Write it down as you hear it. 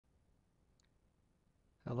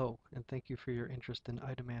Hello, and thank you for your interest in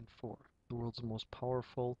Iteman 4, the world's most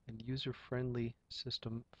powerful and user-friendly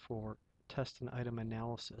system for test and item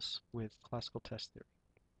analysis with classical test theory.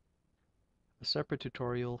 A separate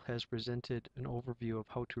tutorial has presented an overview of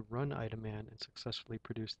how to run Iteman and successfully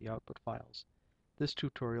produce the output files. This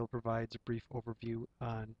tutorial provides a brief overview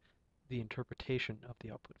on the interpretation of the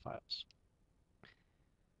output files.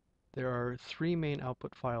 There are three main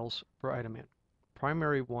output files for Iteman.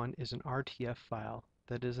 Primary one is an RTF file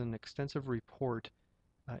that is an extensive report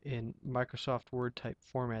in Microsoft Word type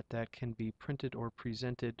format that can be printed or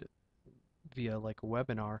presented via like a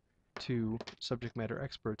webinar to subject matter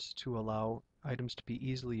experts to allow items to be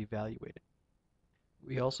easily evaluated.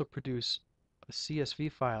 We also produce a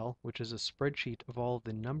CSV file, which is a spreadsheet of all of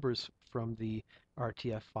the numbers from the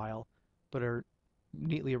RTF file, but are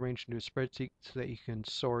neatly arranged into a spreadsheet so that you can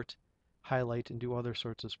sort, highlight, and do other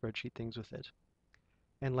sorts of spreadsheet things with it.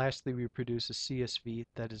 And lastly, we produce a CSV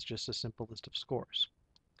that is just a simple list of scores.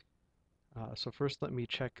 So first let me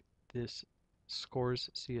check this scores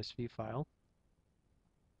CSV file.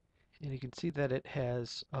 And you can see that it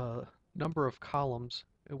has a number of columns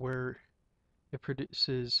where it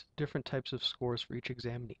produces different types of scores for each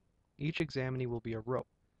examinee. Each examinee will be a row.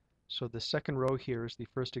 So the second row here is the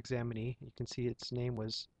first examinee. You can see its name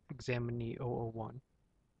was examinee 001.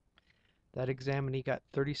 That examinee got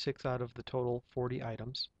 36 out of the total 40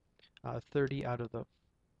 items, 30 out of the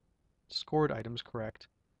scored items correct,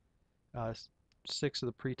 6 of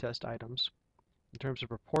the pretest items. In terms of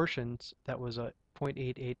proportions, that was a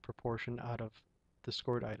 0.88 proportion out of the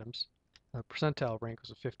scored items. The percentile rank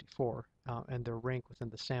was a 54, and their rank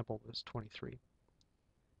within the sample was 23.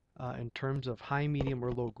 In terms of high, medium,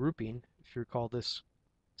 or low grouping, if you recall, this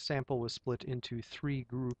sample was split into 3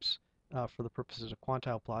 groups for the purposes of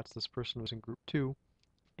quantile plots. This person was in group 2,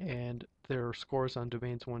 and their scores on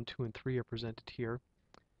domains 1, 2, and 3 are presented here.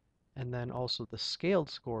 And then also the scaled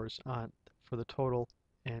scores for the total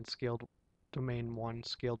and scaled domain 1,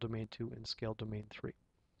 scaled domain 2, and scaled domain 3.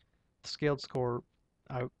 The scaled score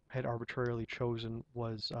I had arbitrarily chosen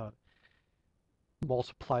was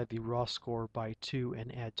multiply the raw score by 2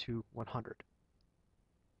 and add to 100.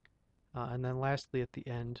 And then lastly at the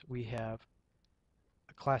end we have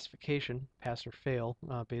a classification, pass or fail,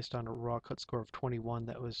 based on a raw cut score of 21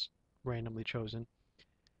 that was randomly chosen.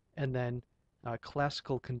 And then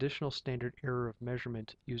classical conditional standard error of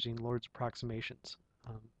measurement using Lord's approximations.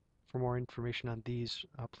 For more information on these,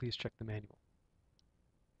 please check the manual.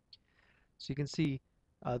 So you can see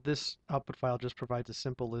this output file just provides a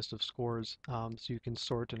simple list of scores, so you can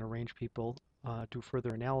sort and arrange people, do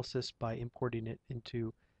further analysis by importing it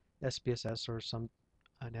into SPSS or some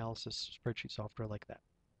analysis spreadsheet software like that.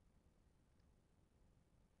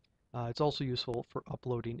 It's also useful for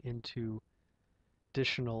uploading into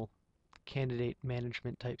additional candidate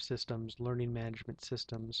management type systems, learning management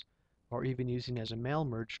systems, or even using as a mail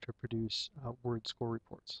merge to produce Word score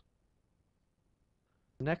reports.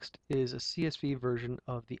 Next is a CSV version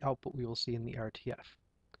of the output we will see in the RTF.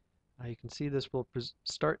 You can see this will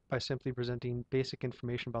start by simply presenting basic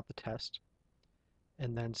information about the test,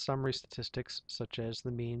 and then summary statistics such as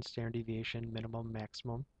the mean, standard deviation, minimum,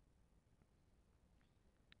 maximum.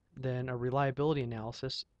 Then a reliability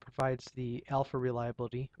analysis provides the alpha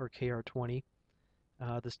reliability, or KR20,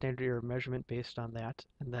 the standard error measurement based on that,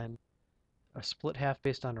 and then a split half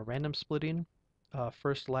based on a random splitting,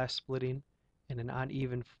 first-last splitting, and an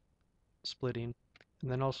uneven splitting,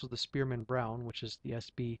 and then also the Spearman-Brown, which is the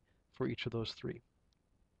SB for each of those three.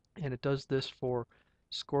 And it does this for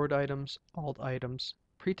scored items, alt items,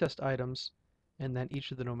 pretest items, and then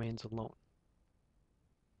each of the domains alone.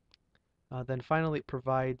 Then finally it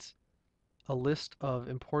provides a list of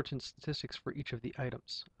important statistics for each of the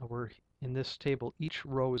items. Where in this table each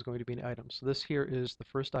row is going to be an item. So this here is the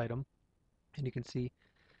first item, and you can see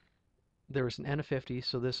there was an N of 50,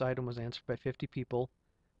 so this item was answered by 50 people.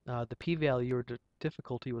 The p-value or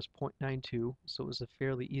difficulty was 0.92, so it was a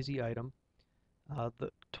fairly easy item. The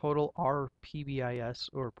total RPBIS,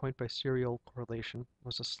 or point by serial correlation,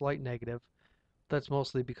 was a slight negative. That's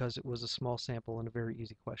mostly because it was a small sample and a very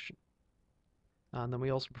easy question. And then we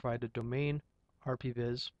also provide a domain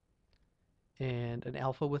RPVis and an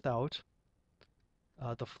alpha without.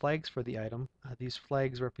 The flags for the item, these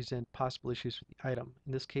flags represent possible issues with the item.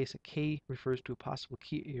 In this case, a K refers to a possible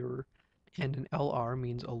key error, and an LR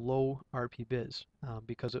means a low RPBiz,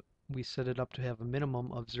 because we set it up to have a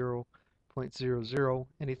minimum of 0.00.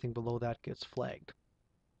 Anything below that gets flagged.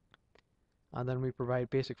 Then we provide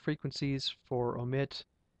basic frequencies for omit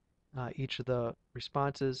each of the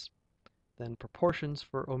responses, then proportions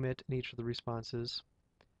for omit in each of the responses,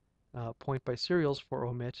 point by serials for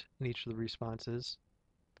omit in each of the responses,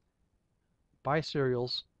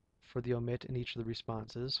 biserials for the omit in each of the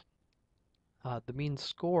responses, the mean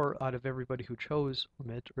score out of everybody who chose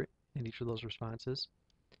omit in each of those responses,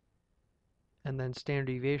 and then standard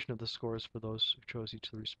deviation of the scores for those who chose each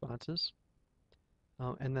of the responses.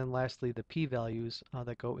 And then lastly, the p-values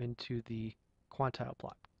that go into the quantile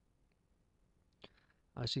plot.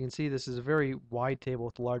 So you can see this is a very wide table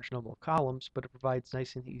with a large number of columns, but it provides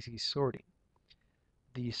nice and easy sorting.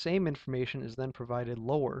 The same information is then provided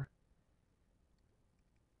lower,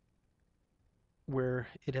 where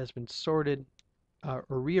it has been sorted or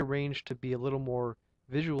rearranged to be a little more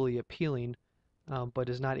visually appealing, but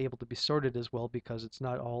is not able to be sorted as well because it's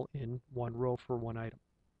not all in one row for one item.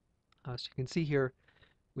 So you can see here,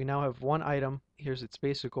 we now have one item. Here's its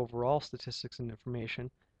basic overall statistics and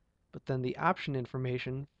information, but then the option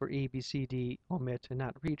information for A, B, C, D, omit, and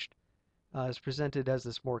not reached is presented as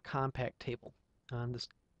this more compact table. This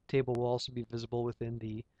table will also be visible within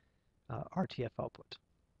the RTF output.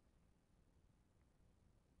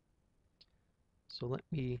 So let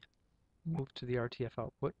me move to the RTF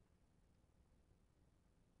output.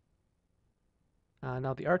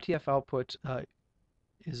 Now the RTF output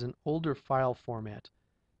is an older file format,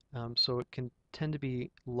 so it can tend to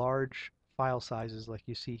be large file sizes like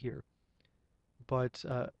you see here. But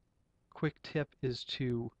quick tip is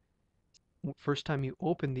to, first time you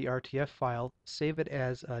open the RTF file, save it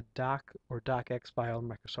as a doc or docx file in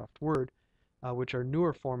Microsoft Word, which are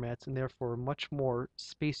newer formats and therefore much more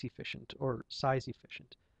space efficient or size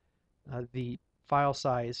efficient. The file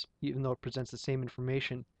size, even though it presents the same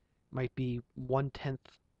information, might be 1/10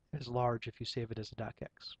 as large if you save it as a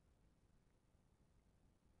docx.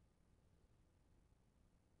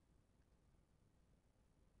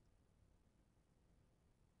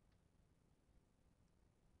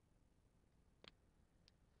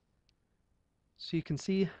 So you can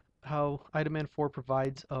see how Iteman 4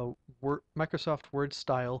 provides a Microsoft Word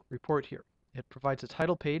style report here. It provides a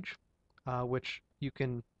title page, which you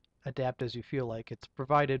can adapt as you feel like. It's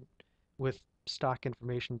provided with stock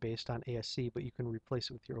information based on ASC, but you can replace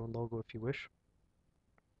it with your own logo if you wish.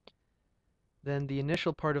 Then the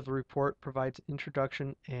initial part of the report provides an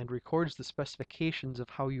introduction and records the specifications of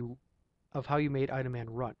how you made Iteman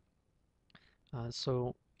run.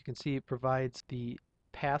 So you can see it provides the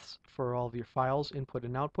paths for all of your files, input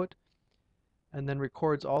and output, and then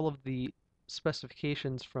records all of the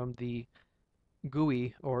specifications from the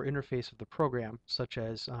GUI or interface of the program, such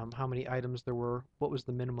as how many items there were, what was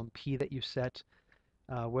the minimum P that you set,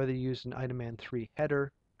 whether you used an Iteman 3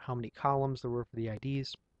 header, how many columns there were for the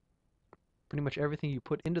IDs. Pretty much everything you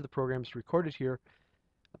put into the program is recorded here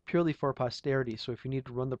purely for posterity. So if you need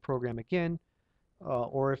to run the program again,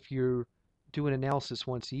 or if you do an analysis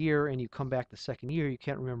once a year and you come back the second year, you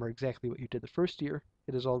can't remember exactly what you did the first year,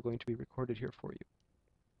 it is all going to be recorded here for you.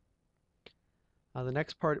 The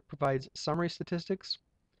next part provides summary statistics.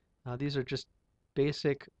 These are just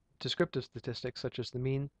basic descriptive statistics such as the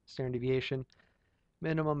mean, standard deviation,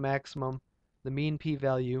 minimum, maximum, the mean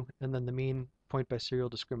p-value, and then the mean point by serial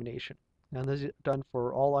discrimination. And this is done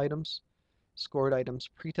for all items, scored items,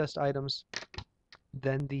 pretest items,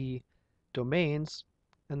 then the domains,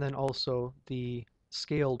 and then also the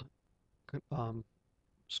scaled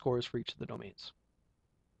scores for each of the domains.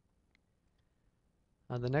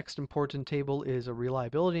 The next important table is a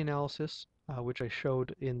reliability analysis, which I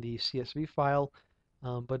showed in the CSV file,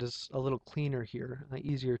 but is a little cleaner here,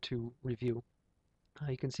 easier to review.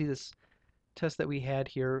 You can see this test that we had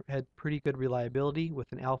here had pretty good reliability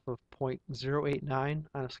with an alpha of 0.089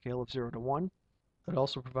 on a scale of 0 to 1. It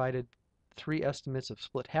also provided 3 estimates of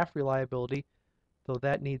split half reliability, though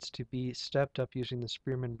that needs to be stepped up using the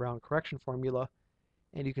Spearman-Brown correction formula,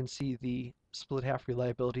 and you can see the split half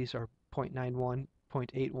reliabilities are 0.91,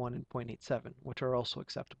 0.81, and 0.87, which are also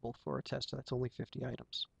acceptable for a test that's only 50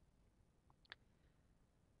 items.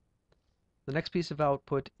 The next piece of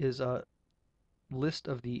output is a list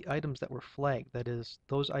of the items that were flagged, that is,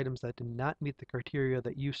 those items that did not meet the criteria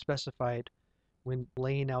that you specified when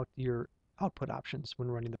laying out your output options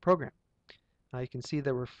when running the program. You can see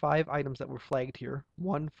there were 5 items that were flagged here,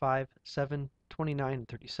 1, 5, 7, 29, and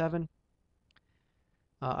 37.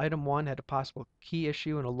 Item 1 had a possible key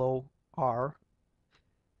issue and a low R,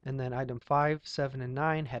 and then item 5, 7, and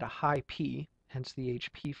 9 had a high P, hence the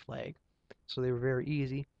HP flag, so they were very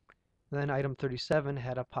easy. And then item 37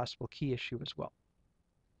 had a possible key issue as well.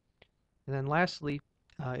 And then lastly,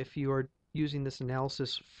 if you are using this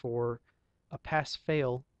analysis for a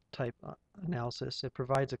pass-fail type analysis, it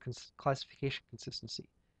provides a classification consistency.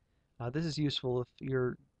 This is useful if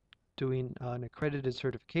you're doing an accredited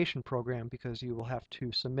certification program because you will have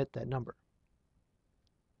to submit that number.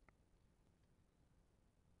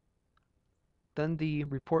 Then the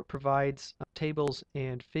report provides tables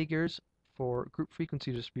and figures for group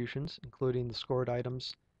frequency distributions, including the scored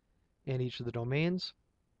items and each of the domains.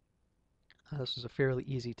 This is a fairly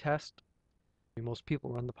easy test. Most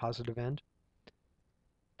people run the positive end.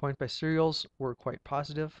 Point by serials were quite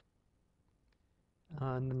positive.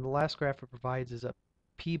 And then the last graph it provides is a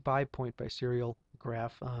P by point by serial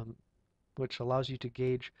graph, which allows you to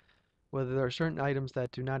gauge whether there are certain items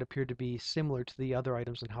that do not appear to be similar to the other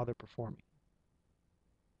items and how they're performing.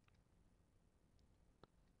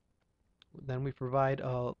 Then we provide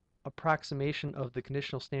a approximation of the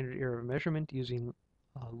conditional standard error of measurement using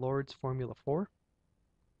Lord's Formula 4.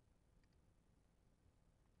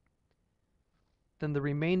 Then the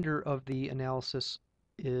remainder of the analysis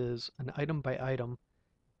is an item by item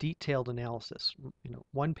detailed analysis,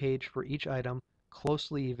 one page for each item,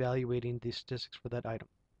 closely evaluating the statistics for that item.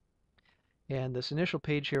 And this initial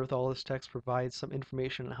page here with all this text provides some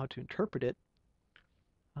information on how to interpret it,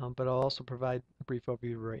 but I'll also provide a brief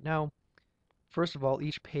overview right now. First of all,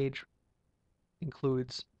 each page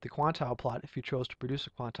includes the quantile plot if you chose to produce a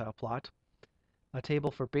quantile plot, a table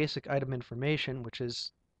for basic item information, which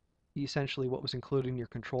is essentially what was included in your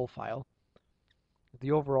control file,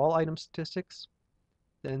 the overall item statistics,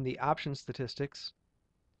 then the option statistics,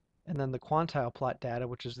 and then the quantile plot data,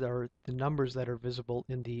 which is the numbers that are visible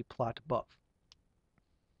in the plot above.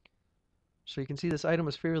 So you can see this item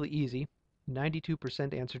was fairly easy.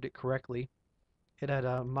 92% answered it correctly. It had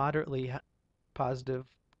a moderately positive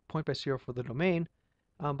point by serial for the domain,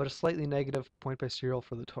 but a slightly negative point by serial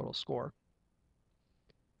for the total score.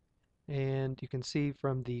 And you can see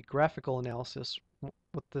from the graphical analysis,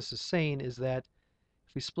 what this is saying is that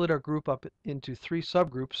if we split our group up into 3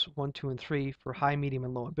 subgroups, 1, 2, and 3, for high, medium,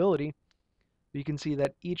 and low ability, you can see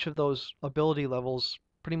that each of those ability levels,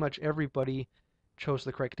 pretty much everybody chose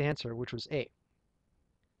the correct answer, which was A.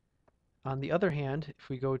 On the other hand, if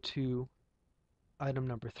we go to item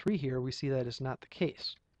number 3 here, we see that is not the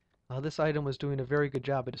case. This item was doing a very good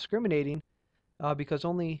job of discriminating because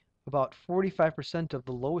only about 45% of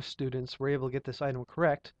the lowest students were able to get this item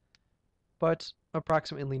correct, but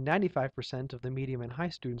approximately 95% of the medium and high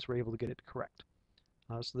students were able to get it correct.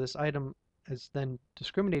 So this item is then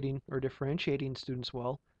discriminating or differentiating students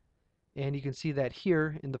well, and you can see that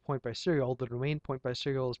here in the point by serial, the domain point by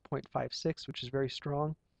serial is 0.56, which is very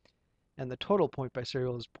strong, and the total point by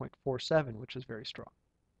serial is 0.47, which is very strong.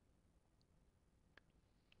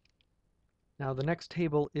 Now the next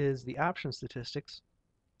table is the option statistics.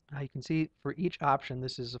 You can see for each option,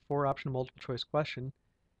 this is a 4-option multiple choice question.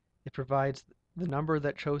 It provides the number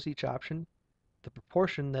that chose each option, the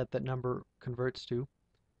proportion that that number converts to,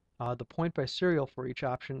 the point by serial for each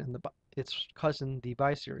option, and its cousin, the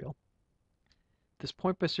biserial. This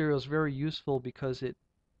point by serial is very useful because it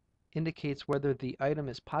indicates whether the item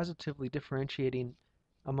is positively differentiating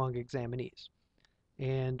among examinees.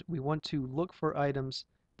 And we want to look for items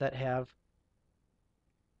that have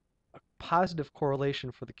a positive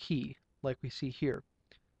correlation for the key, like we see here.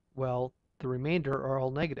 Well, the remainder are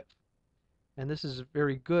all negative. And this is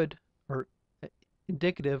very good, or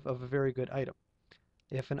indicative of a very good item.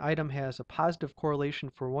 If an item has a positive correlation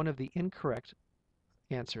for one of the incorrect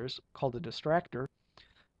answers, called a distractor,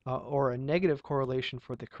 or a negative correlation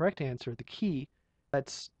for the correct answer, the key,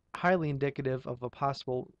 that's highly indicative of a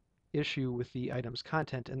possible issue with the item's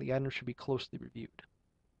content, and the item should be closely reviewed.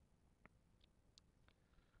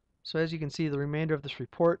 So as you can see, the remainder of this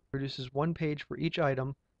report produces one page for each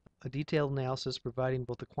item, a detailed analysis providing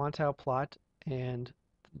both the quantile plot and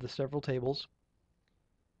the several tables,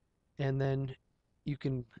 and then you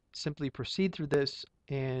can simply proceed through this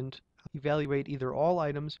and evaluate either all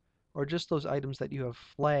items or just those items that you have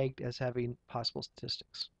flagged as having possible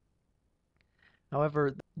statistics.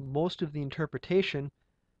 However, most of the interpretation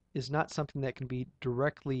is not something that can be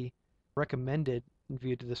directly recommended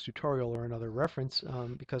via this tutorial or another reference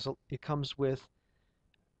because it comes with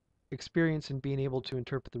experience in being able to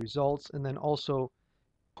interpret the results and then also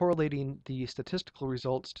correlating the statistical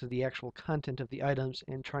results to the actual content of the items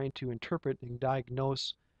and trying to interpret and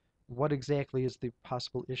diagnose what exactly is the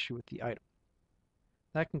possible issue with the item.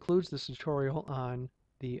 That concludes this tutorial on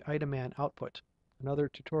the Iteman output. Another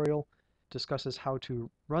tutorial discusses how to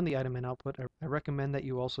run the Iteman output. I recommend that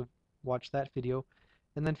you also watch that video,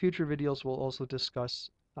 and then future videos will also discuss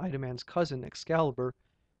Iteman's cousin, Excalibur,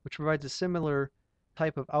 which provides a similar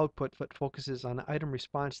type of output but focuses on item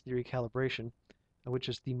response theory calibration, which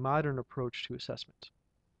is the modern approach to assessment.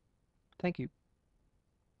 Thank you.